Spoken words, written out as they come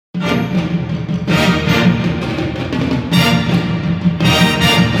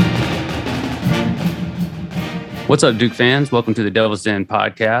What's up, Duke fans? Welcome to the Devil's Den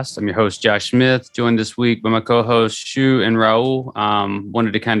podcast. I'm your host, Josh Smith, joined this week by my co-hosts, Shu and Raul.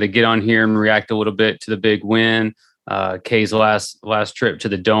 Wanted to kind of get on here and react a little bit to the big win. K's last trip to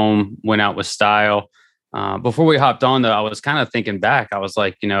the Dome went out with style. Before we hopped on, though, I was kind of thinking back. I was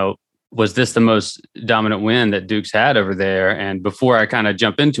like, was this the most dominant win that Duke's had over there? And before I kind of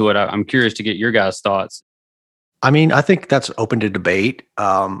jump into it, I'm curious to get your guys' thoughts. I mean, I think that's open to debate.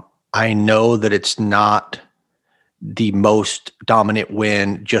 I know that it's not the most dominant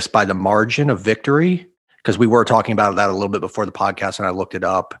win just by the margin of victory, because we were talking about that a little bit before the podcast and I looked it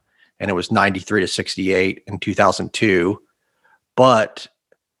up and it was 93-68 in 2002. But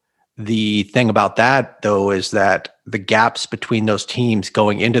the thing about that, though, is that the gaps between those teams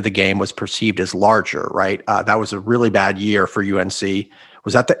going into the game was perceived as larger, right? That was a really bad year for UNC.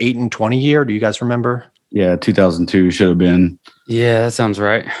 Was that the 8-20 year? Do you guys remember? Yeah, 2002 should have been. Yeah, that sounds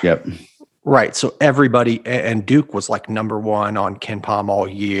right. Yep. Right. So everybody, and Duke was like number one on KenPom all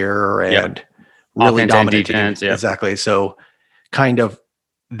year and really dominant defense. Yeah. Exactly. So kind of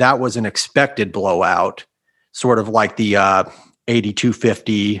that was an expected blowout, sort of like the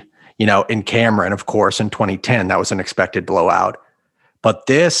 82-50, in Cameron, of course, in 2010. That was an expected blowout. But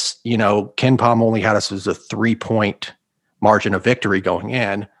this, KenPom only had us as a 3-point margin of victory going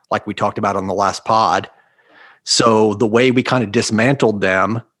in, like we talked about on the last pod. So the way we kind of dismantled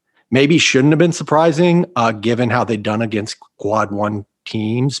them maybe shouldn't have been surprising, given how they'd done against quad one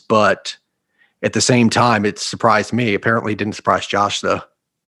teams. But at the same time, it surprised me. Apparently it didn't surprise Josh, though.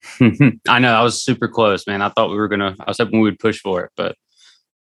 I know. I was super close, man. I thought I was hoping we would push for it. But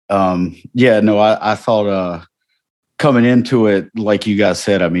I thought coming into it, like you guys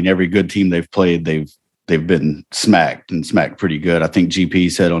said, I mean, every good team they've played, they've been smacked pretty good. I think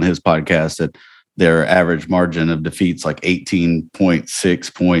GP said on his podcast that their average margin of defeats like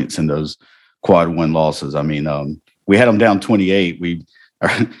 18.6 points in those quad one losses. I mean, we had them down 28.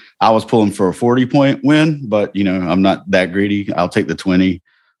 I was pulling for a 40-point win, but I'm not that greedy. I'll take the 20.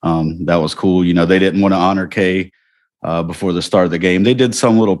 That was cool. They didn't want to honor K before the start of the game. They did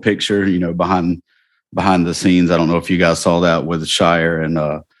some little picture, behind the scenes. I don't know if you guys saw that with Shire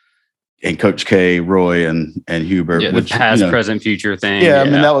and Coach K, Roy, and Hubert. Yeah, the past, present, future thing. Yeah, I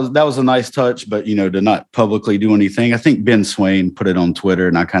mean, that was a nice touch, but, to not publicly do anything. I think Ben Swain put it on Twitter,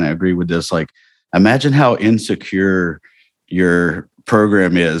 and I kind of agree with this. Like, imagine how insecure your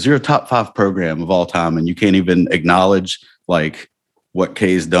program is. You're a top 5 program of all time, and you can't even acknowledge, like, what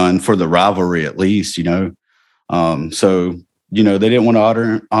K's done for the rivalry, at least, So, they didn't want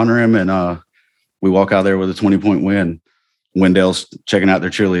to honor him, and we walk out there with a 20-point win. Wendell's checking out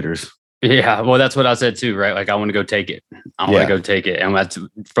their cheerleaders. Yeah, well, that's what I said too, right? Like, I want to go take it. And that's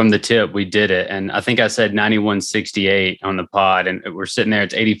from the tip, we did it. And I think I said 91-68 on the pod, and we're sitting there.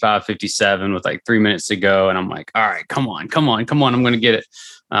 It's 85-57 with like 3 minutes to go. And I'm like, all right, come on. I'm going to get it.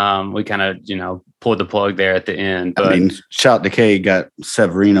 We kind of, pulled the plug there at the end. But, I mean, shout to K, got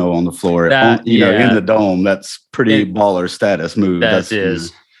Severino on the floor, in the Dome. That's pretty baller status move. That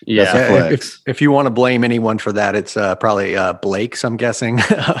is. Yeah, if you want to blame anyone for that, it's probably Blake's, I'm guessing.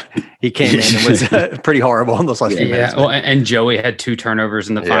 He came in and was pretty horrible in those last few minutes. Well, and Joey had 2 turnovers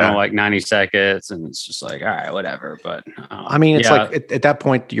in the final 90 seconds, and it's just like, all right, whatever. But I mean, it's like at that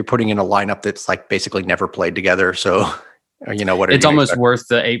point, you're putting in a lineup that's like basically never played together. So, what it's almost worth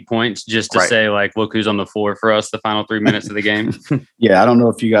the 8 points just to say, like, look who's on the floor for us the final 3 minutes of the game. Yeah, I don't know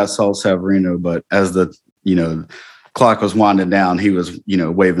if you guys saw Severino, but as the clock was winding down, he was,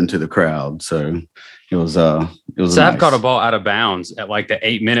 waving to the crowd. So it was Sav caught a ball out of bounds at like the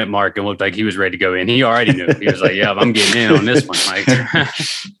 8-minute mark and looked like he was ready to go in. He already knew. He was like, yeah, I'm getting in on this one. Like,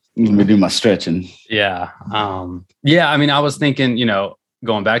 let me do my stretching. Yeah. I mean, I was thinking,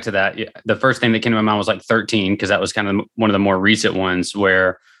 going back to that, the first thing that came to my mind was like 13, because that was kind of one of the more recent ones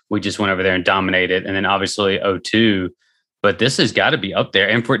where we just went over there and dominated. And then obviously 02. But this has got to be up there.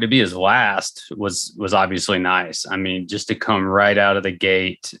 And for it to be his last was obviously nice. I mean, just to come right out of the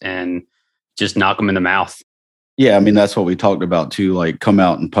gate and just knock them in the mouth. Yeah, I mean, that's what we talked about too, like come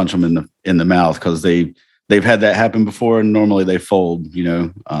out and punch them in the mouth, because they've had that happen before, and normally they fold,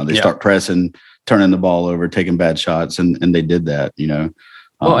 they start pressing, turning the ball over, taking bad shots, and they did that,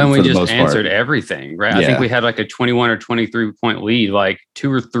 Well, and we just answered everything, right? Yeah. I think we had like a 21 or 23 point lead, like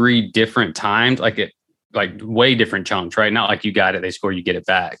 2 or 3 different times, like way different chunks, right? Not like you got it, they score, you get it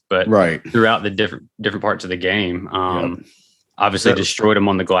back, but throughout the different parts of the game. Obviously destroyed them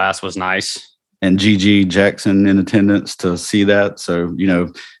on the glass was nice. And GG Jackson in attendance to see that. So,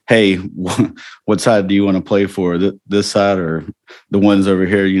 hey, what side do you want to play for? This side or the ones over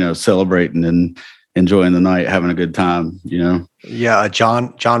here, celebrating and enjoying the night, having a good time, Yeah,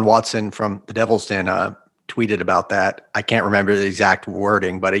 John Watson from the Devil's Den tweeted about that. I can't remember the exact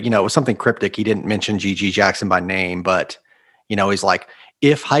wording, but it was something cryptic. He didn't mention GG Jackson by name, but he's like,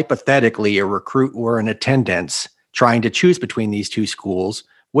 if hypothetically a recruit were in attendance trying to choose between these two schools,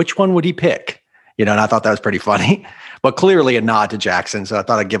 which one would he pick? And I thought that was pretty funny, but clearly a nod to Jackson. So I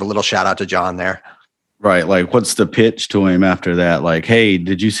thought I'd give a little shout out to John there. Right. Like, what's the pitch to him after that? Like, hey,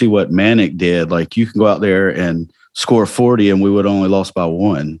 did you see what Manic did? Like, you can go out there and score 40 and we would have only lost by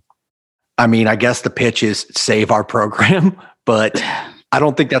 1. I mean, I guess the pitch is save our program, but I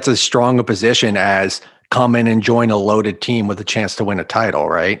don't think that's as strong a position as come in and join a loaded team with a chance to win a title,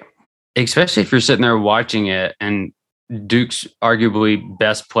 right? Especially if you're sitting there watching it and Duke's arguably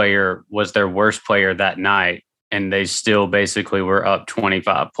best player was their worst player that night, and they still basically were up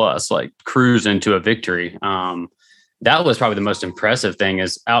 25 plus, like cruising to a victory. That was probably the most impressive thing,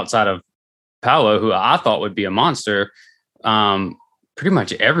 is outside of Paolo, who I thought would be a monster, pretty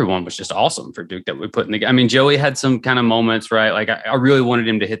much everyone was just awesome for Duke that we put in the game. I mean, Joey had some kind of moments, right? Like I really wanted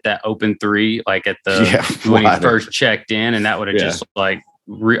him to hit that open 3, like at when he first checked in, and that would have just like,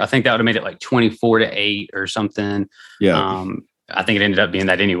 I think that would have made it like 24-8 or something. Yeah. I think it ended up being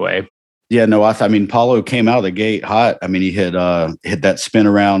that anyway. Yeah, no, I mean, Paulo came out of the gate hot. I mean, he hit that spin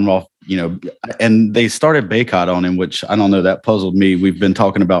around off, and they started Baycott on him, which I don't know, that puzzled me. We've been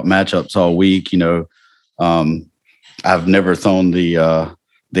talking about matchups all week. I've never thrown the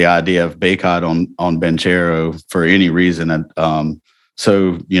idea of Baycott on Banchero for any reason. And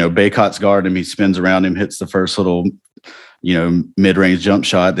so, Baycott's guarding him, he spins around him, hits the first little, mid-range jump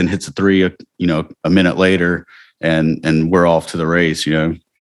shot, then hits a 3, a minute later, and we're off to the race,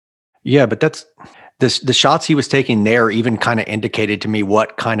 Yeah, but that's the shots he was taking there even kind of indicated to me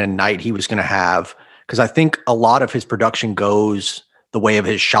what kind of night he was going to have, because I think a lot of his production goes the way of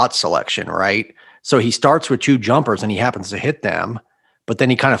his shot selection, right? So he starts with 2 jumpers and he happens to hit them, but then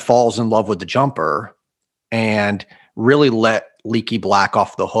he kind of falls in love with the jumper and really let Leaky Black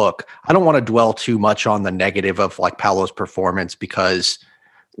off the hook. I don't want to dwell too much on the negative of like Paolo's performance, because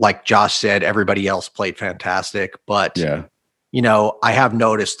like Josh said, everybody else played fantastic, but yeah. I have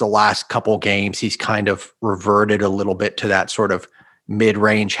noticed the last couple games, he's kind of reverted a little bit to that sort of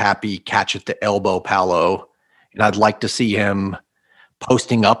mid-range, happy catch at the elbow Paolo. And I'd like to see him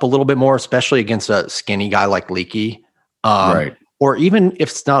posting up a little bit more, especially against a skinny guy like Leaky. Right. Or even if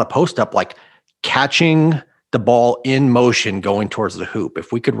it's not a post up, like catching the ball in motion going towards the hoop.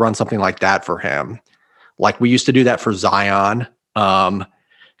 If we could run something like that for him, like we used to do that for Zion,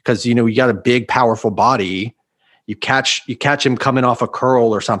 because, you got a big, powerful body. You catch him coming off a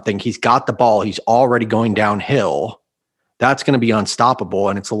curl or something. He's got the ball. He's already going downhill. That's going to be unstoppable.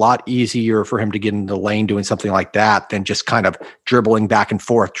 And it's a lot easier for him to get into the lane doing something like that than just kind of dribbling back and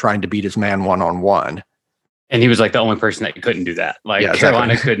forth, trying to beat his man one-on-one. And he was like the only person that couldn't do that. Like, yeah,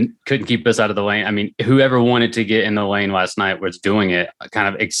 Carolina couldn't keep us out of the lane. I mean, whoever wanted to get in the lane last night was doing it, kind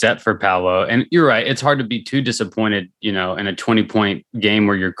of, except for Paolo. And you're right. It's hard to be too disappointed, in a 20-point game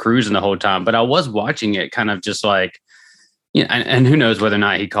where you're cruising the whole time. But I was watching it kind of just like, and who knows whether or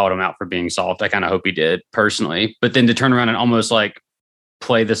not he called him out for being soft. I kind of hope he did personally. But then to turn around and almost like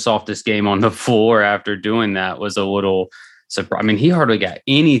play the softest game on the floor after doing that was a little surprise. I mean, he hardly got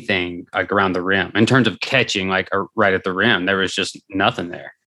anything like around the rim in terms of catching, like right at the rim. There was just nothing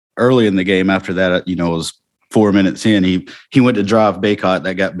there. Early in the game after that, it was 4 minutes in. He went to drive Baycott.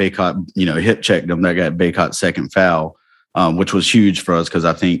 That got Baycott, hip checked him. That got Baycott's second foul, which was huge for us, because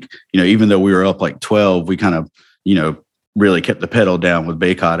I think, even though we were up like 12, we kind of, really kept the pedal down with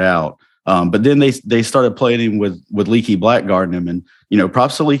Baycott out. But then they started playing him with Leaky Black guarding him. And,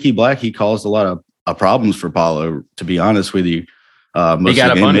 props to Leaky Black. He caused a lot of problems for Paulo, to be honest with you. He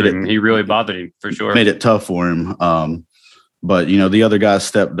got up under him. He really bothered him, for sure. Made it tough for him. But, the other guys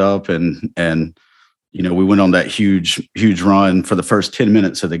stepped up and we went on that huge run for the first 10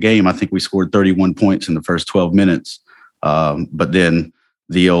 minutes of the game. I think we scored 31 points in the first 12 minutes. But then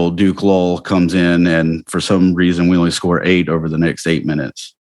the old Duke lull comes in, and for some reason we only score 8 over the next 8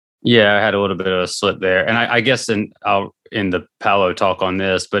 minutes. Yeah, I had a little bit of a slip there. And I guess I'll in the Paolo talk on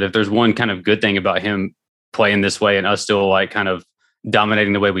this, but if there's one kind of good thing about him playing this way and us still like kind of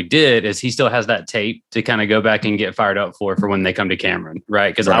dominating the way we did, is he still has that tape to kind of go back and get fired up for when they come to Cameron,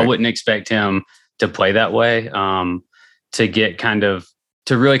 right? Because I wouldn't expect him to play that way,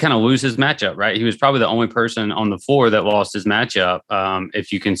 to really kind of lose his matchup, right? He was probably the only person on the floor that lost his matchup,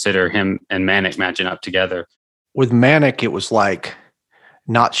 if you consider him and Manic matching up together. With Manic, it was like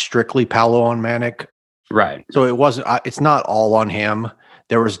not strictly Paolo on Manic. Right. So it's not all on him.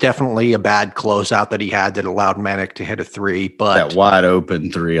 There was definitely a bad closeout that he had that allowed Manic to hit a 3, but that wide open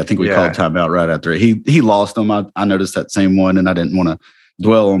 3, I think we called timeout right after it. He lost them. I noticed that same one, and I didn't want to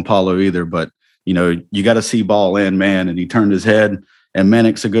dwell on Paulo either, but you got to see ball and man. And he turned his head, and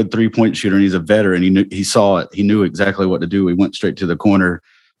Manic's a good 3-point shooter, and he's a veteran. He saw it. He knew exactly what to do. He went straight to the corner.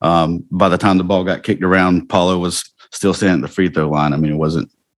 By the time the ball got kicked around, Paulo was still standing at the free throw line. I mean, it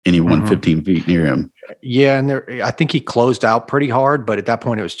wasn't anyone 15 feet near him. Yeah, and I think he closed out pretty hard, but at that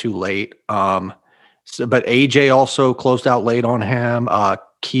point it was too late. But AJ also closed out late on him.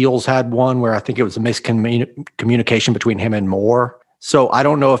 Keels had one where I think it was a miscommunication between him and Moore. So I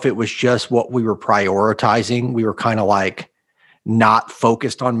don't know if it was just what we were prioritizing. We were kind of like not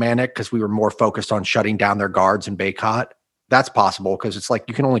focused on Manic because we were more focused on shutting down their guards and Baycott. That's possible because it's like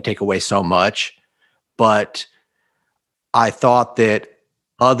you can only take away so much. But I thought that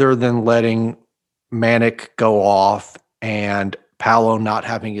other than letting Manic go off and Paolo not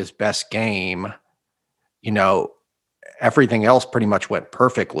having his best game, everything else pretty much went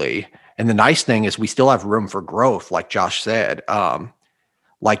perfectly. And the nice thing is we still have room for growth, like Josh said.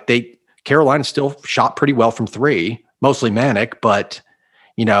 Carolina still shot pretty well from three, mostly Manic, but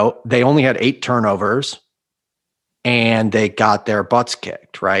they only had 8 turnovers and they got their butts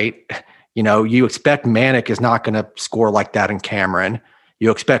kicked, right? You expect Manic is not going to score like that in Cameron.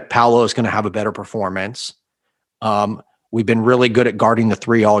 You expect Paolo is going to have a better performance. We've been really good at guarding the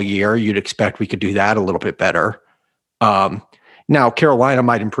 3 all year. You'd expect we could do that a little bit better. Now Carolina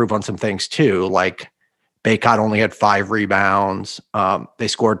might improve on some things too. Like Baycott only had 5 rebounds. They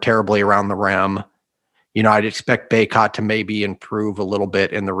scored terribly around the rim. I'd expect Baycott to maybe improve a little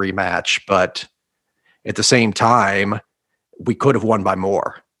bit in the rematch, but at the same time, we could have won by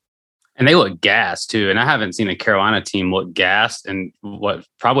more. And they look gassed too. And I haven't seen a Carolina team look gassed in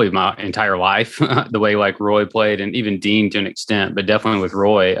probably my entire life, the way like Roy played and even Dean to an extent, but definitely with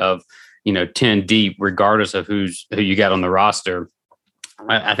Roy of, 10 deep, regardless of who you got on the roster.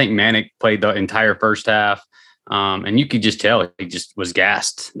 I think Manic played the entire first half. And you could just tell he just was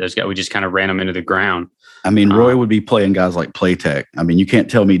gassed. We just kind of ran him into the ground. I mean, Roy would be playing guys like Playtech. I mean, you can't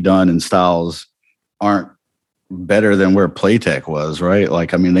tell me Dunn and Styles aren't better than where Playtech was, right?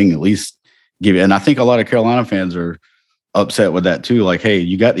 Like, I mean, they can at least give you, and I think a lot of Carolina fans are upset with that too. Like, hey,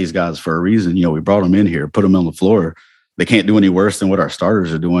 you got these guys for a reason. We brought them in here, put them on the floor. They can't do any worse than what our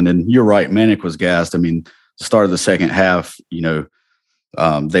starters are doing. And you're right, Manic was gassed. I mean, the start of the second half,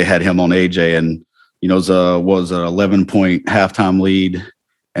 they had him on AJ, and it was an 11-point halftime lead.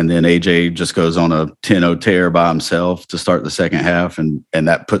 And then AJ just goes on a 10-0 tear by himself to start the second half, and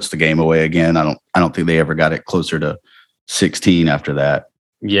that puts the game away again. I don't think they ever got it closer to 16 after that.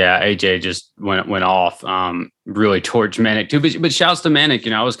 Yeah, AJ just went off, really torched Manic too. But shouts to Manic.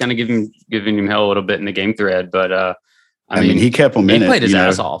 I was kind of giving him hell a little bit in the game thread, but I mean, he kept him in it. He played his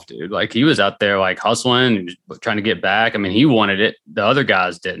ass off, dude. Like he was out there like hustling and trying to get back. I mean, he wanted it. The other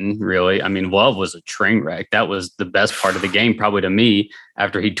guys didn't really. I mean, Love was a train wreck. That was the best part of the game, probably to me,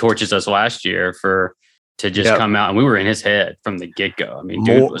 after he torches us last year to just come out, and we were in his head from the get-go. I mean,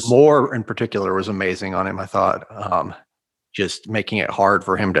 Moore in particular was amazing on him, I thought. Just making it hard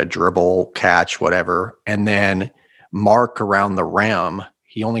for him to dribble, catch, whatever. And then Mark around the rim,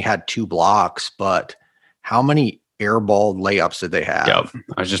 he only had 2 blocks, but how many airball layups did they have? Yep.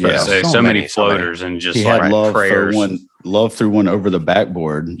 I was just about to say so many floaters and just he had Love threw one over the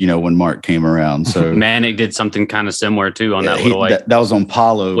backboard, when Mark came around. So Manic did something kind of similar too on that that was on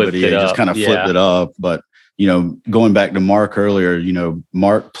Paulo, but he just kind of flipped it up. But going back to Mark earlier,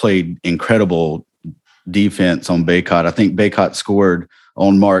 Mark played incredible defense on Baycott. I think Baycott scored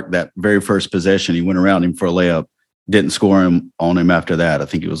on Mark that very first possession. He went around him for a layup. Didn't score on him after that. I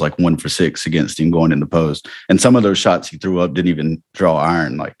think it was like 1 for 6 against him going in the post. And some of those shots he threw up didn't even draw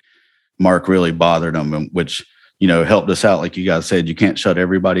iron. Like Mark really bothered him, which, helped us out. Like you guys said, you can't shut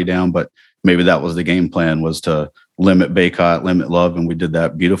everybody down, but maybe that was the game plan, was to limit Baycott, limit Love. And we did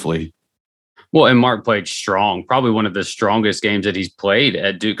that beautifully. Well, and Mark played strong, probably one of the strongest games that he's played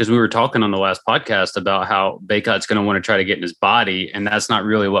at Duke, because we were talking on the last podcast about how Baycott's going to want to try to get in his body, and that's not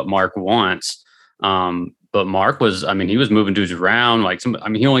really what Mark wants. But Mark was, he was moving dudes around.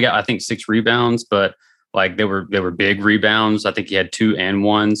 He only got, I think, 6 rebounds, but like they were big rebounds. I think he had 2 and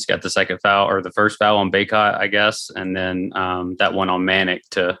 1s, got the second foul or the first foul on Baycott, I guess. And then that one on Manic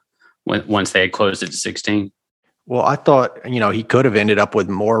once they had closed it to 16. Well, I thought, he could have ended up with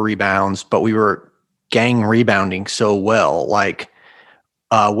more rebounds, but we were gang rebounding so well. Like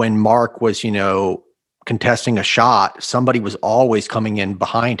when Mark was, contesting a shot, somebody was always coming in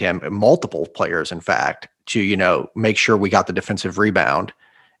behind him, multiple players, in fact, to, make sure we got the defensive rebound.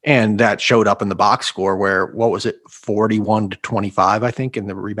 And that showed up in the box score where, 41-25, I think, in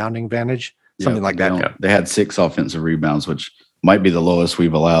the rebounding advantage, something like that. They had 6 offensive rebounds, which might be the lowest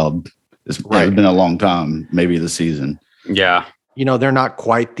we've allowed. It's been a long time, maybe the season. Yeah. They're not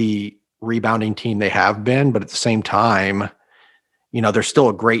quite the rebounding team they have been, but at the same time, they're still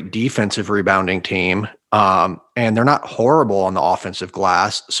a great defensive rebounding team. And they're not horrible on the offensive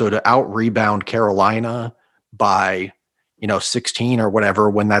glass. So to out rebound Carolina by, 16 or whatever,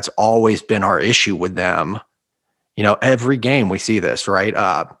 when that's always been our issue with them, every game we see this,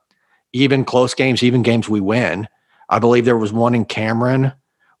 right? Even close games, even games we win. I believe there was one in Cameron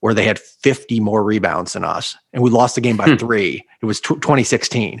where they had 50 more rebounds than us, and we lost the game by 3. It was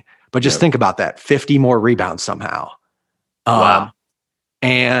 2016. But just think about that, 50 more rebounds somehow. Wow.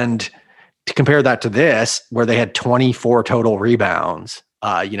 And to compare that to this, where they had 24 total rebounds,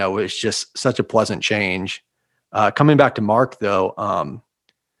 it's just such a pleasant change. Coming back to Mark, though,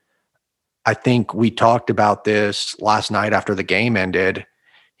 I think we talked about this last night after the game ended.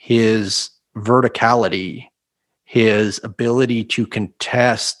 His verticality, his ability to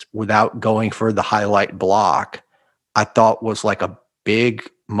contest without going for the highlight block, I thought was like a big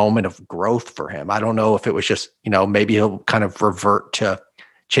moment of growth for him. I don't know if it was just, maybe he'll kind of revert to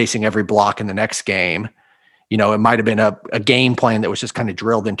chasing every block in the next game. It might have been a game plan that was just kind of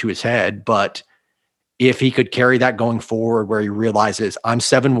drilled into his head. But if he could carry that going forward, where he realizes I'm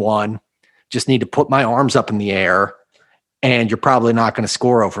 7-1, just need to put my arms up in the air, and you're probably not going to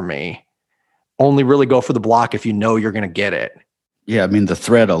score over me. Only really go for the block if you know you're going to get it. Yeah, I mean, the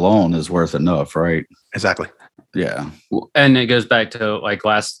threat alone is worth enough, right? Exactly. Yeah. And it goes back to like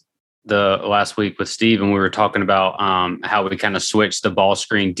last week with Steve, and we were talking about how we kind of switched the ball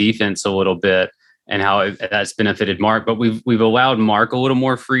screen defense a little bit and how that's benefited Mark. But we've allowed Mark a little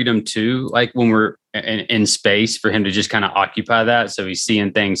more freedom too, like when we're in space, for him to just kind of occupy that. So he's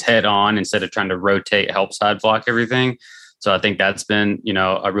seeing things head on instead of trying to rotate, help side block everything. So I think that's been,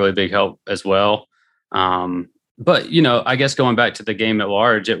 a really big help as well. But, I guess going back to the game at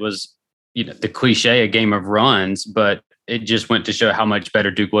large, it was, the cliche, a game of runs, but it just went to show how much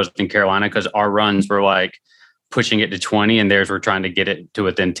better Duke was than Carolina, because our runs were like pushing it to 20 and theirs were trying to get it to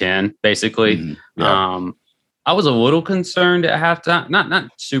within 10, basically. Mm-hmm. Yeah. I was a little concerned at halftime,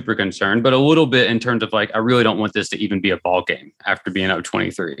 not super concerned, but a little bit in terms of like, I really don't want this to even be a ball game after being up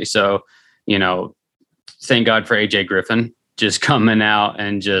 23. So, thank God for AJ Griffin just coming out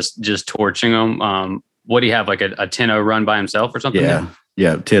and just torching them. What do you have, like a 10-0 run by himself or something? Yeah.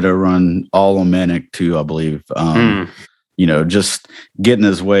 Yeah. 10-0 run, all on Manic too, I believe. Just getting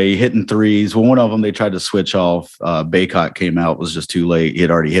his way, hitting threes. Well, one of them, they tried to switch off. Baycott came out, was just too late. He had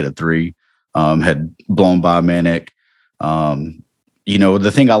already hit a 3, had blown by Manic.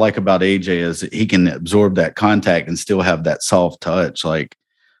 The thing I like about AJ is he can absorb that contact and still have that soft touch. Like,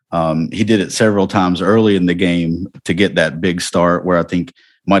 he did it several times early in the game to get that big start, where I think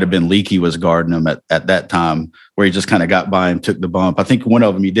might have been Leakey was guarding him at that time, where he just kind of got by and took the bump. I think one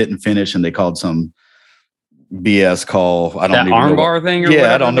of them he didn't finish, and they called some BS call. I don't know. That armbar thing?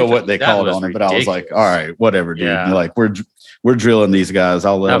 I don't know what they called on it, but I was like, all right, whatever, dude. Yeah. Like, we're drilling these guys.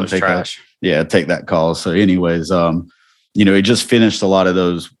 I'll let them take take that call. So anyways, he just finished a lot of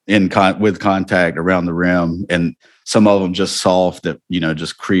those with contact around the rim, and some of them just soft that,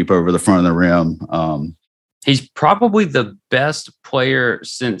 just creep over the front of the rim. He's probably the best player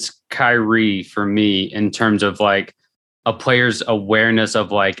since Kyrie for me in terms of like a player's awareness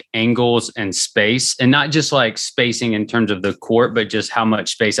of like angles and space, and not just like spacing in terms of the court, but just how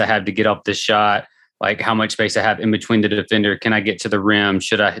much space I have to get off the shot, like how much space I have in between the defender. Can I get to the rim?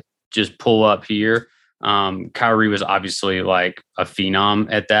 Should I just pull up here? Kyrie was obviously like a phenom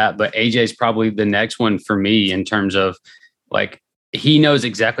at that, but AJ's probably the next one for me in terms of like, he knows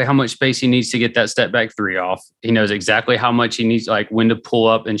exactly how much space he needs to get that step back 3 off. He knows exactly how much he needs, like when to pull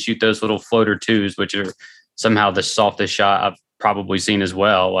up and shoot those little floater 2s, which are somehow the softest shot I've probably seen as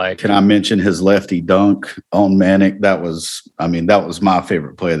well. Like, can I mention his lefty dunk on Manic? That was my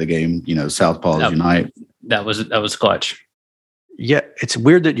favorite play of the game. Southpaws Unite. That was clutch. Yeah. It's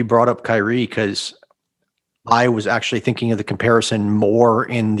weird that you brought up Kyrie, because I was actually thinking of the comparison more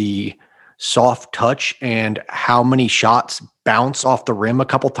in the soft touch and how many shots bounce off the rim a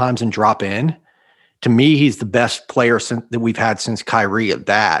couple times and drop in. To me, he's the best player that we've had since Kyrie at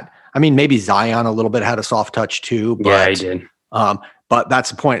that. I mean, maybe Zion a little bit had a soft touch too. But, yeah, he did. But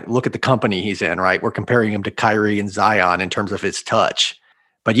that's the point. Look at the company he's in, right? We're comparing him to Kyrie and Zion in terms of his touch.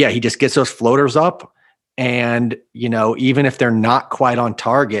 But yeah, he just gets those floaters up. And, even if they're not quite on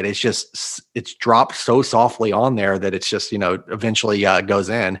target, it's dropped so softly on there that it's just, eventually goes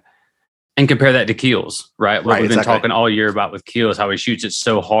in. And compare that to Keels, right? What we've been talking all year about with Keels, how he shoots it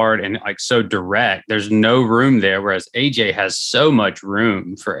so hard and like so direct. There's no room there, whereas AJ has so much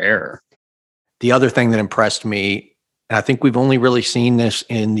room for error. The other thing that impressed me, and I think we've only really seen this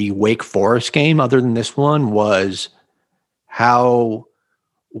in the Wake Forest game other than this one, was how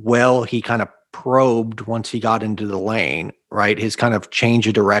well he kind of probed once he got into the lane, right? His kind of change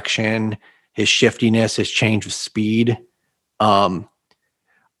of direction, his shiftiness, his change of speed.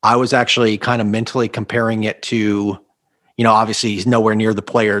 I was actually kind of mentally comparing it to, obviously he's nowhere near the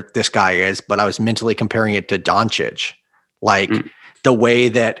player this guy is, but I was mentally comparing it to Doncic. Like the way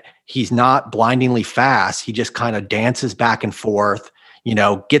that he's not blindingly fast, he just kind of dances back and forth,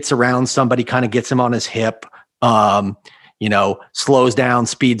 gets around somebody, kind of gets him on his hip, slows down,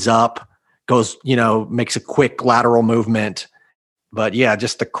 speeds up, goes, makes a quick lateral movement. But yeah,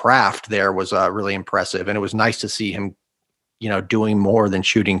 just the craft there was really impressive. And it was nice to see him, doing more than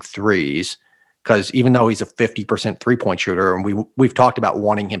shooting threes, because even though he's a 50% 3-point shooter, and we've talked about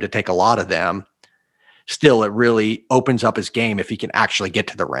wanting him to take a lot of them, still it really opens up his game if he can actually get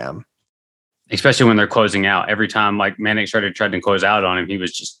to the rim. Especially when they're closing out. Every time like Manic tried to close out on him, he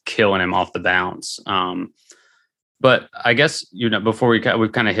was just killing him off the bounce. But I guess, before we've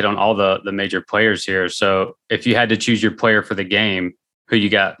kind of hit on all the major players here. So if you had to choose your player for the game, who you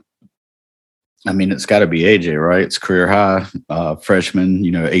got? I mean, it's got to be AJ, right? It's career high. Freshman,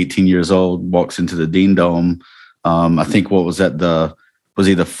 18 years old, walks into the Dean Dome. I think was he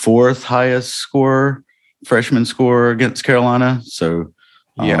the fourth highest freshman scorer against Carolina? So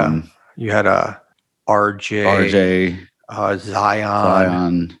yeah, you had RJ,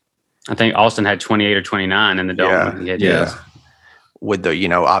 Zion. I think Austin had 28 or 29 in the Dome. Yeah. With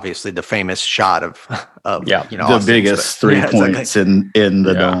the, obviously the famous shot of the Austin's, biggest 3 points in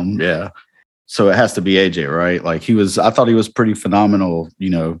the Dome. Yeah. So it has to be AJ, right? Like I thought he was pretty phenomenal,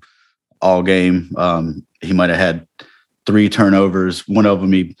 all game. He might've had 3 turnovers. One of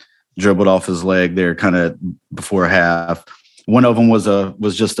them, he dribbled off his leg there kind of before half. One of them was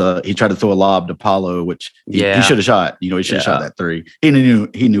he tried to throw a lob to Paulo, which he should have shot. He should have shot that 3. He knew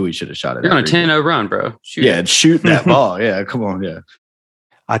he should have shot it. You're on a 10-0 run, bro. Shoot that ball. Yeah, come on. Yeah.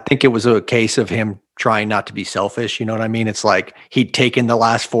 I think it was a case of him trying not to be selfish. You know what I mean? It's like he'd taken the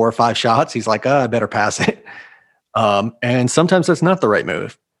last 4 or 5 shots. He's like, I better pass it. And sometimes that's not the right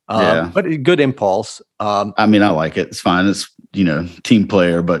move. But a good impulse. I mean, I like it. It's fine. It's, team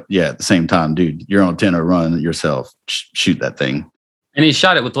player. But yeah, at the same time, dude, you're on a 10-0 run yourself. Shoot that thing. And he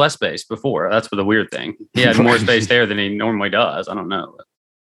shot it with less space before. That's the weird thing. He had more space there than he normally does. I don't know.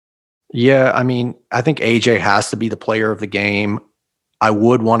 Yeah, I mean, I think AJ has to be the player of the game. I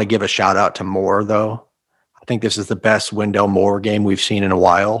would want to give a shout out to Moore, though. I think this is the best Wendell Moore game we've seen in a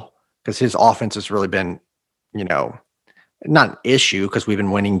while, because his offense has really been, not an issue because we've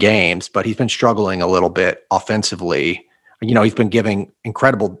been winning games, but he's been struggling a little bit offensively. He's been giving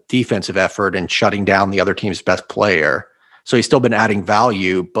incredible defensive effort and shutting down the other team's best player. So he's still been adding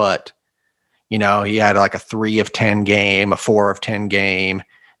value, but, he had like a 3 of 10 game, a 4 of 10 game.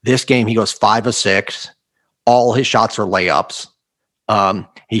 This game, he goes 5 of 6. All his shots are layups.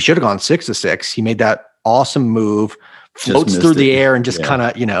 He should have gone 6 of 6. He made that awesome move, floats through the air and just kind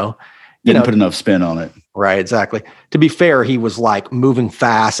of, didn't put enough spin on it. Right. Exactly. To be fair, he was like moving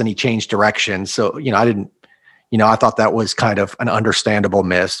fast and he changed direction. So, I thought that was kind of an understandable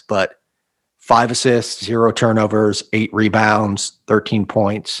miss, but 5 assists, 0 turnovers, 8 rebounds, 13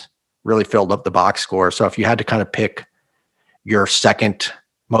 points, really filled up the box score. So if you had to kind of pick your second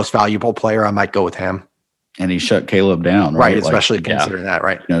most valuable player, I might go with him. And he shut Caleb down, right? Especially considering that,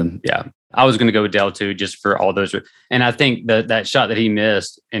 right? Yeah. I was going to go with Dell too, just for all those. And I think that shot that he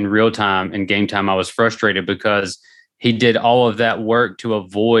missed in real time, in game time, I was frustrated because he did all of that work to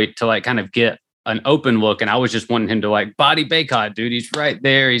kind of get an open look. And I was just wanting him to like body Baycott, dude. He's right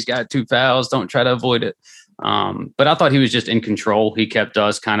there. He's got 2 fouls. Don't try to avoid it. But I thought he was just in control. He kept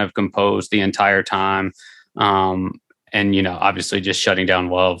us kind of composed the entire time. And, obviously just shutting down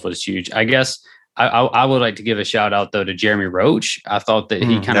Love was huge. I guess I would like to give a shout out though to Jeremy Roach. I thought that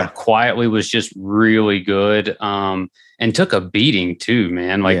he kind of quietly was just really good, and took a beating too,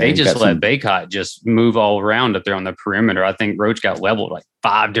 man. Like they just let Baycott just move all around up there on the perimeter. I think Roach got leveled like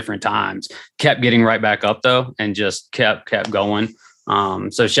 5 different times, kept getting right back up though, and just kept going.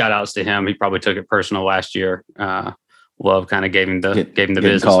 So shout outs to him. He probably took it personal last year. Love kind of gave him the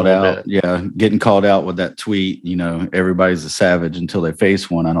business called a little out. bit. Yeah, getting called out with that tweet. Everybody's a savage until they face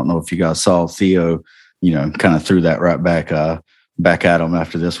one. I don't know if you guys saw Theo. Kind of threw that right back at him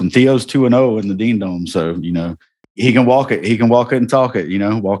after this one. Theo's 2-0 in the Dean Dome, so he can walk it. He can walk it and talk it.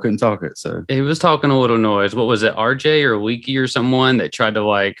 Walk it and talk it. So he was talking a little noise. What was it, RJ or Leaky or someone that tried to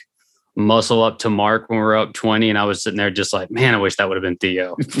like muscle up to Mark when we were up 20, and I was sitting there just like, man, I wish that would have been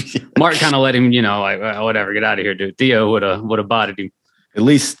Theo. Mark kind of let him, like, well, whatever, get out of here, dude. Theo would have bodied him. At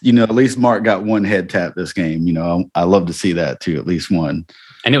least Mark got one head tap this game. I love to see that too, at least one.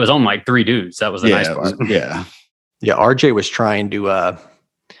 And it was on like 3 dudes. That was the nice part. Yeah. RJ was trying to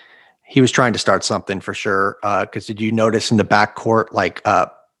He was trying to start something for sure. Because did you notice in the backcourt, like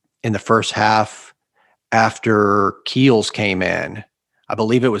in the first half, after Keels came in, I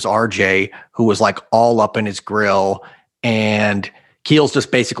believe it was RJ who was like all up in his grill, and Keels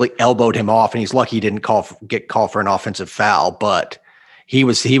just basically elbowed him off, and he's lucky he didn't get called for an offensive foul, but he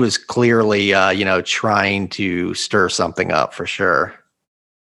was clearly trying to stir something up for sure.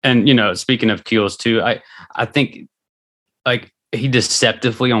 And speaking of Keels too, I think like he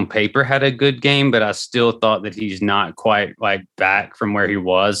deceptively on paper had a good game, but I still thought that he's not quite like back from where he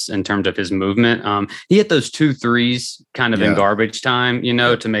was in terms of his movement. He hit those 2 threes kind of in garbage time,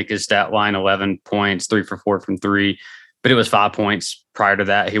 to make his stat line 11 points, 3 for 4 from 3. But it was 5 points prior to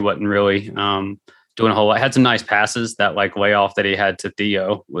that. He wasn't really doing a whole lot. Had some nice passes. That like layoff that he had to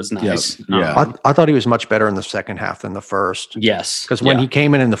Theo was nice. Yep. Yeah. I thought he was much better in the second half than the first. Yes. Because when he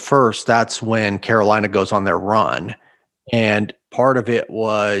came in the first, that's when Carolina goes on their run. And part of it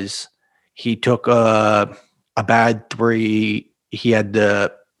was he took a bad 3. He had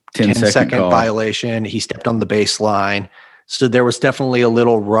the 10-second violation. He stepped on the baseline. So there was definitely a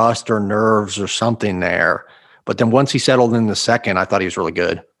little rust or nerves or something there. But then once he settled in the second, I thought he was really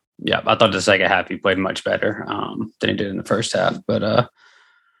good. Yeah, I thought the second half he played much better than he did in the first half. But,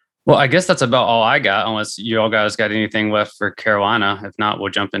 well, I guess that's about all I got, unless you all guys got anything left for Carolina. If not,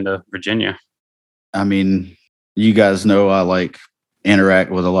 we'll jump into Virginia. I mean, you guys know I like interact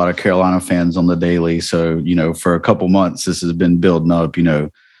with a lot of Carolina fans on the daily. So, for a couple months, this has been building up,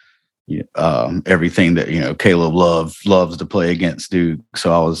 everything that, Caleb loves to play against Duke.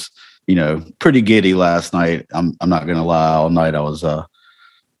 So I was, pretty giddy last night. I'm not going to lie. All night I was,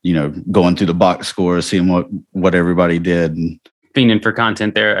 going through the box score, seeing what everybody did. And fiending for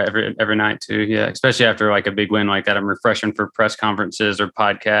content there every night too. Yeah. Especially after like a big win like that. I'm refreshing for press conferences or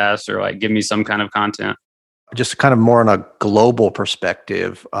podcasts or like give me some kind of content. Just kind of more on a global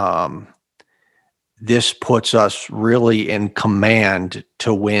perspective. This puts us really in command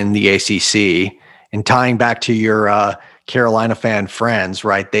to win the ACC, and tying back to your, Carolina fan friends,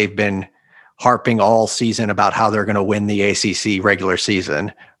 right? They've been harping all season about how they're going to win the ACC regular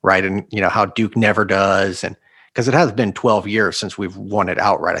season, right? And how Duke never does, and because it has been 12 years since we've won it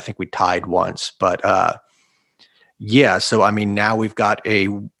outright. I think we tied once, but so I mean, now we've got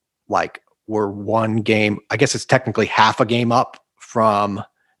we're one game. I guess it's technically half a game up from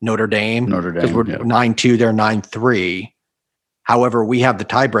Notre Dame because we're 9-2, they're 9-3. However, we have the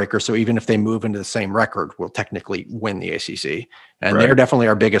tiebreaker, so even if they move into the same record, we'll technically win the ACC. And they're definitely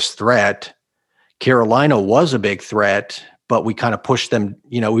our biggest threat. Carolina was a big threat, but we kind of pushed them,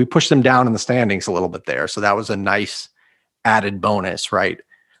 we pushed them down in the standings a little bit there. So that was a nice added bonus, right?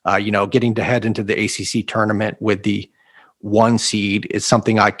 Getting to head into the ACC tournament with the 1 seed is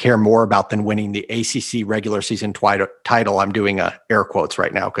something I care more about than winning the ACC regular season title. I'm doing air quotes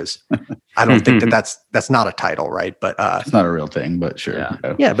right now because I don't think that's not a title, right? But it's not a real thing, but sure.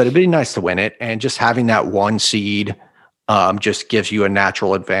 Yeah, but it'd be nice to win it, and just having that 1 seed just gives you a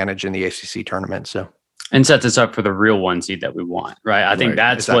natural advantage in the ACC tournament. So and sets us up for the real 1 seed that we want, right? I think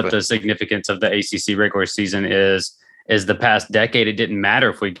that's exactly what the significance of the ACC regular season is the past decade. It didn't matter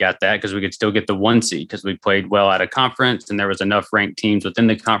if we got that because we could still get the 1 seed because we played well at a conference and there was enough ranked teams within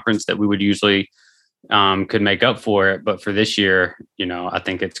the conference that we would usually could make up for it. But for this year, I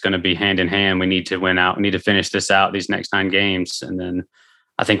think it's going to be hand in hand. We need to win out. We need to finish this out, these next 9 games. And then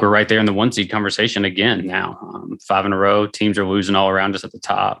I think we're right there in the 1 seed conversation again now. 5 in a row. Teams are losing all around us at the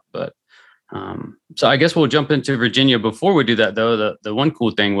top. But so I guess we'll jump into Virginia. Before we do that, though, the one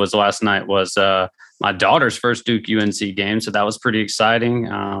cool thing was last night was my daughter's first Duke UNC game. So that was pretty exciting.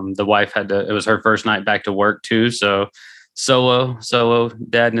 The wife it was her first night back to work too. So solo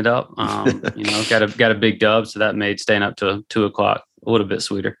dadding it up, got a big dub. So that made staying up to 2:00 a little bit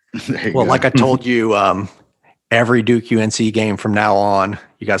sweeter. Well, like I told you, every Duke UNC game from now on,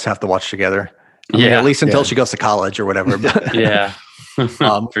 you guys have to watch together. I mean, at least until she goes to college or whatever. But yeah.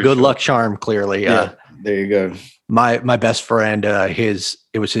 Good luck charm, clearly. Yeah, there you go. My best friend,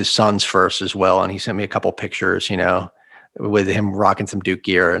 it was his son's first as well, and he sent me a couple pictures, with him rocking some Duke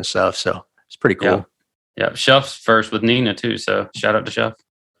gear and stuff. So it's pretty cool. Yeah, Shuff's first with Nina too. So shout out to Shuff.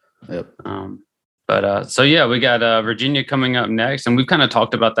 Yep. We got Virginia coming up next, and we've kind of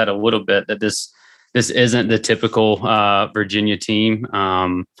talked about that a little bit. That this isn't the typical Virginia team.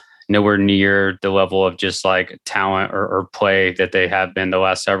 Nowhere near the level of just like talent or play that they have been the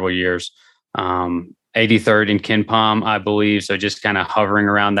last several years. 83rd in KenPom, I believe. So just kind of hovering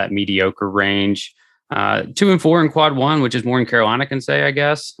around that mediocre range. 2-4 in quad 1, which is more than Carolina can say, I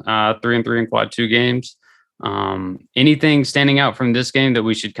guess. 3-3 in quad 2 games. Anything standing out from this game that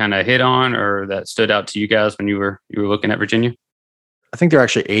we should kind of hit on or that stood out to you guys when you were looking at Virginia? I think they're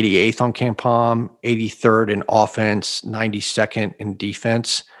actually 88th on KenPom, 83rd in offense, 92nd in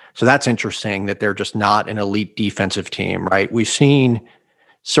defense. So that's interesting that they're just not an elite defensive team, right? We've seen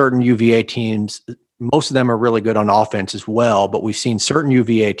certain UVA teams, most of them are really good on offense as well, but we've seen certain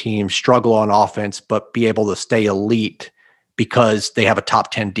UVA teams struggle on offense, but be able to stay elite because they have a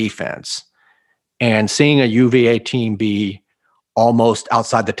top 10 defense. And seeing a UVA team be almost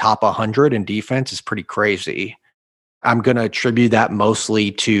outside the top 100 in defense is pretty crazy. I'm going to attribute that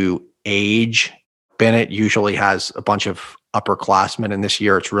mostly to age. Bennett usually has a bunch of upperclassmen, and this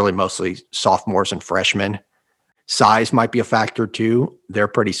year it's really mostly sophomores and freshmen. Size might be a factor too. They're a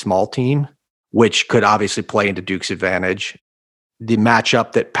pretty small team, which could obviously play into Duke's advantage. The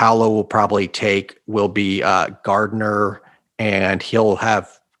matchup that Paolo will probably take will be Gardner, and he'll have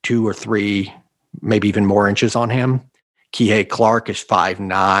 2 or 3, maybe even more inches on him. Kihei Clark is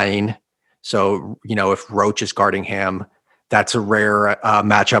 5'9". So, if Roach is guarding him, that's a rare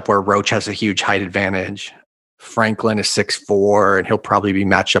matchup where Roach has a huge height advantage. Franklin is 6'4", and he'll probably be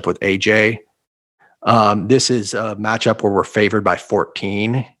matched up with AJ. This is a matchup where we're favored by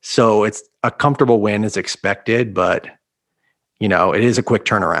 14. So it's a comfortable win as expected, but, it is a quick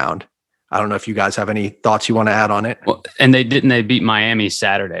turnaround. I don't know if you guys have any thoughts you want to add on it. Well, and they beat Miami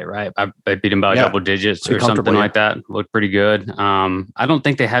Saturday, right? They beat them by double digits or something like that. Looked pretty good. I don't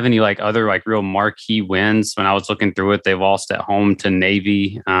think they have any other real marquee wins. When I was looking through it, they lost at home to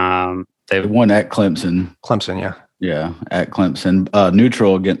Navy. They won at Clemson. Clemson, yeah. Yeah, at Clemson.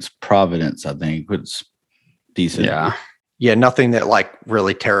 Neutral against Providence, I think, was decent. Yeah. Yeah, nothing that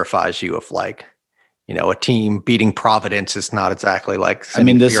really terrifies you of a team beating Providence is not exactly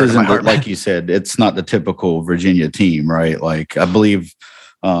this isn't like you said, it's not the typical Virginia team, right? I believe,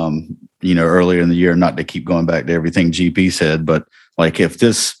 earlier in the year, not to keep going back to everything GP said, but if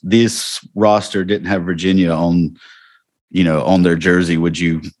this roster didn't have Virginia on their jersey, would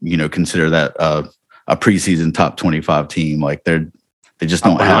you, consider that a preseason top 25 team? They just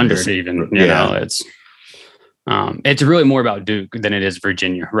don't have this even, it's really more about Duke than it is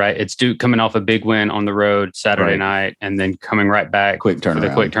Virginia, right? It's Duke coming off a big win on the road Saturday night and then coming right back for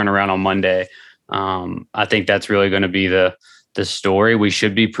the quick turnaround on Monday. I think that's really going to be the story. We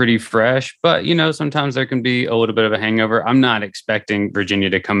should be pretty fresh, but sometimes there can be a little bit of a hangover. I'm not expecting Virginia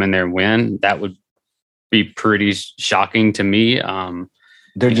to come in there and win. That would be pretty shocking to me.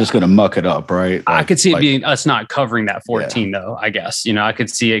 They're just going to muck it up, right? I could see it being us not covering that 14, though, I guess. I could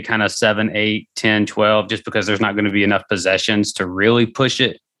see it kind of 7, 8, 10, 12, just because there's not going to be enough possessions to really push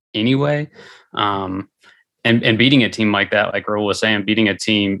it anyway. And beating a team like that, like Raul was saying, beating a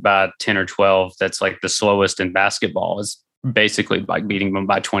team by 10 or 12, that's the slowest in basketball, is basically beating them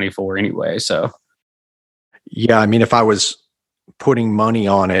by 24 anyway. So, yeah, if I was putting money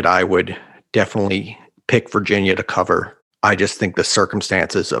on it, I would definitely pick Virginia to cover. I just think the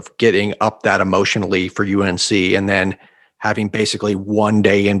circumstances of getting up that emotionally for UNC and then having basically one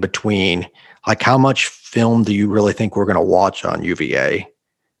day in between, how much film do you really think we're going to watch on UVA?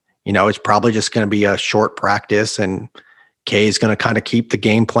 It's probably just going to be a short practice, and Kay is going to kind of keep the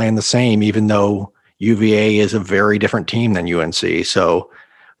game plan the same, even though UVA is a very different team than UNC. So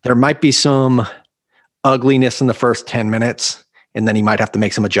there might be some ugliness in the first 10 minutes, and then he might have to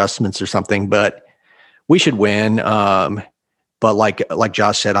make some adjustments or something, but we should win. But like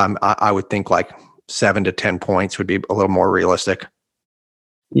Josh said, I would think 7 to 10 points would be a little more realistic.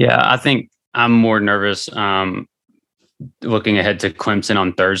 Yeah, I think I'm more nervous looking ahead to Clemson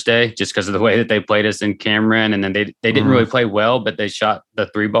on Thursday, just because of the way that they played us in Cameron, and then they didn't really play well, but they shot the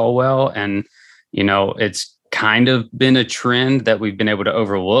 3-ball well, and it's kind of been a trend that we've been able to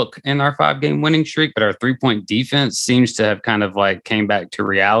overlook in our 5-game winning streak, but our 3-point defense seems to have kind of came back to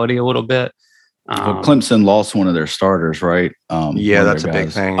reality a little bit. Well, Clemson lost one of their starters, right? Yeah, that's a big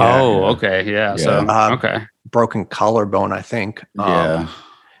thing. Yeah. Okay. Yeah. So, okay. Broken collarbone, I think. Yeah.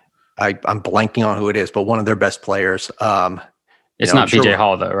 I'm blanking on who it is, but one of their best players. It's not PJ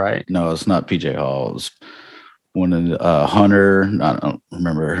Hall, though, right? No, it's not PJ Hall. It was one of the Hunter. I don't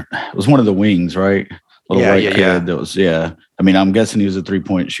remember. It was one of the wings, right? Kid that was, I'm guessing he was a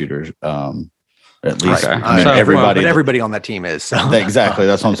 3-point shooter. At least everybody on that team is. So. Exactly.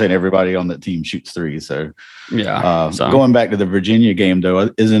 That's what I'm saying. Everybody on that team shoots 3. So yeah. Going back to the Virginia game,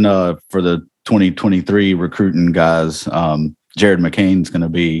 though, isn't for the 2023 recruiting guys, Jared McCain's going to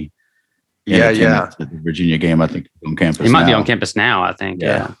be at the Virginia game. I think on campus. He might be on campus now. I think.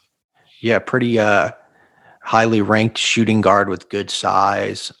 Yeah. Pretty highly ranked shooting guard with good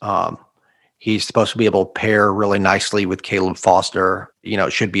size. He's supposed to be able to pair really nicely with Caleb Foster.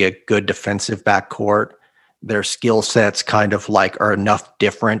 It should be a good defensive backcourt. Their skill sets kind of are enough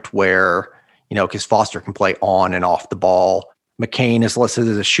different where, because Foster can play on and off the ball. McCain is listed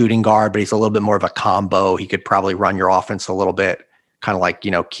as a shooting guard, but he's a little bit more of a combo. He could probably run your offense a little bit, kind of like,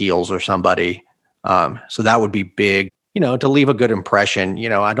 Keels or somebody. So that would be big, to leave a good impression.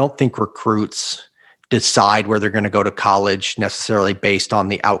 I don't think recruits decide where they're going to go to college necessarily based on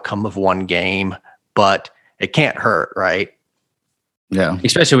the outcome of one game, but it can't hurt, right? Yeah.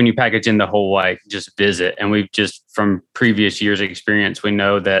 Especially when you package in the whole, just visit. And we've just, from previous years' experience, we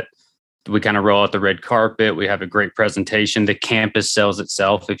know that we kind of roll out the red carpet. We have a great presentation. The campus sells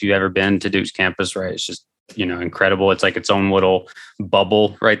itself. If you've ever been to Duke's campus, right? It's just, incredible. It's like its own little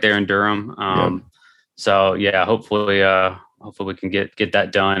bubble right there in Durham. So yeah, hopefully we can get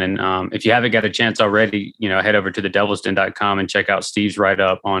that done. And if you haven't got a chance already, head over to thedevilsden.com and check out Steve's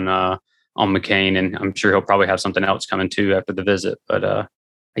write-up on McCain. And I'm sure he'll probably have something else coming too after the visit. But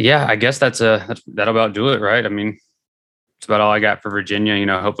yeah, I guess that'll about do it, right? I mean, it's about all I got for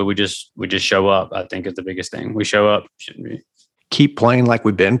Virginia. Hopefully we just show up, I think, is the biggest thing. We show up, shouldn't we? Keep playing like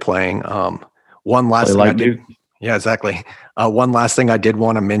we've been playing. One last thing Yeah, exactly. One last thing I did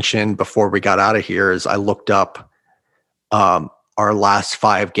want to mention before we got out of here is I looked up our last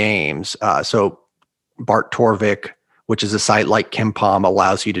 5 games. So Bart Torvik, which is a site like KenPom,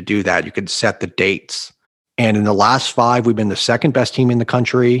 allows you to do that. You can set the dates. And in the last 5, we've been the second best team in the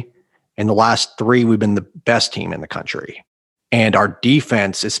country. In the last 3, we've been the best team in the country. And our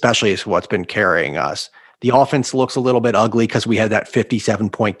defense, especially, is what's been carrying us. The offense looks a little bit ugly because we had that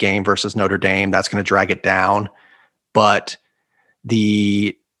 57-point game versus Notre Dame. That's going to drag it down. But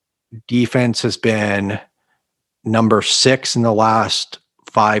the defense has been number 6 in the last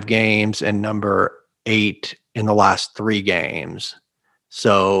 5 games and number 8 in the last 3 games.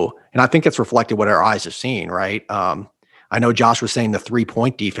 So, and I think it's reflected what our eyes have seen, right? I know Josh was saying the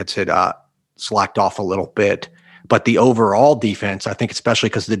 3-point defense had slacked off a little bit, but the overall defense, I think, especially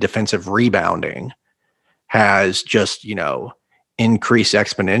because the defensive rebounding has just, increased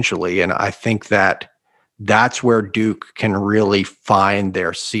exponentially. And I think that's where Duke can really find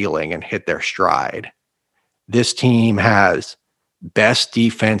their ceiling and hit their stride. This team has best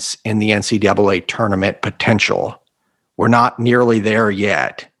defense in the NCAA tournament potential. We're not nearly there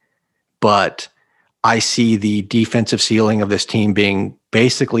yet, but I see the defensive ceiling of this team being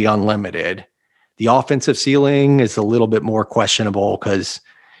basically unlimited. The offensive ceiling is a little bit more questionable because,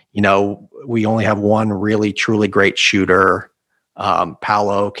 we only have one really, truly great shooter.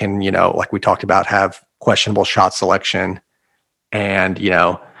 Paolo can, like we talked about, have questionable shot selection, and,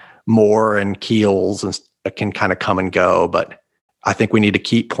 Moore and Keels and can kind of come and go. But I think we need to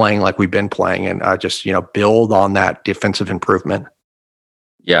keep playing like we've been playing and just, build on that defensive improvement.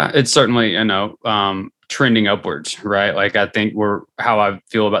 Yeah, it's certainly, trending upwards, right? Like, I think how I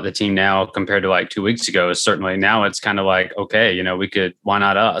feel about the team now compared to 2 weeks ago is certainly now it's kind of like, okay, why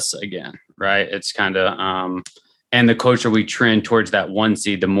not us again, right? It's kind of, and the closer we trend towards that 1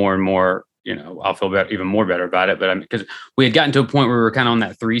 seed, the more and more, I'll feel even more better about it. But because we had gotten to a point where we were kind of on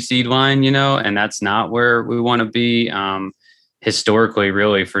that 3 seed line, and that's not where we want to be. Historically,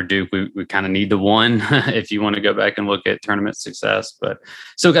 really, for Duke, we kind of need the 1 if you want to go back and look at tournament success. But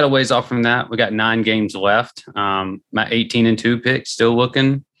still got a ways off from that. We got 9 games left. My 18-2 pick still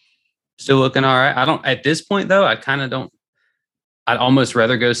looking all right. I don't at this point though. I kind of don't. I'd almost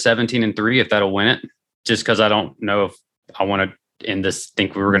rather go 17-3 if that'll win it, just because I don't know if I want to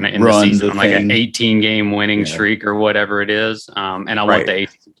think we were going to end the season on an 18-game winning streak or whatever it is. And I want the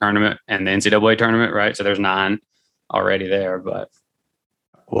ACC tournament and the NCAA tournament, right? So there's 9 already there. But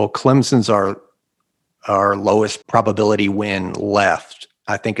Clemson's our lowest probability win left.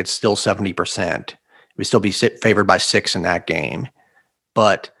 I think it's still 70%. We'd still be favored by 6 in that game,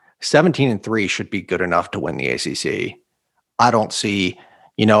 but 17-3 should be good enough to win the ACC. I don't see,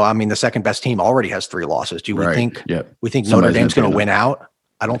 the second best team already has 3 losses. Do we think Notre Dame's going to win out?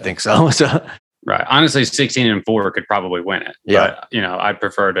 I don't think so. Right. Honestly, 16-4 could probably win it. Yeah. But, I'd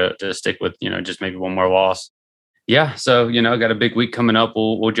prefer to stick with, just maybe one more loss. Yeah. So, got a big week coming up.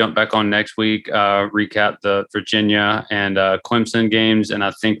 We'll jump back on next week, recap the Virginia and Clemson games. And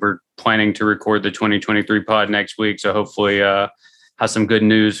I think we're planning to record the 2023 pod next week. So hopefully have some good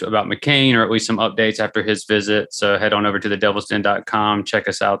news about McCain, or at least some updates after his visit. So head on over to thedevilsden.com. Check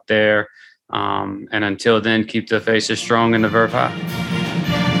us out there. And until then, keep the faces strong and the verve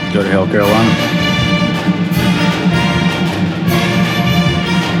high. Go to hell, Carolina.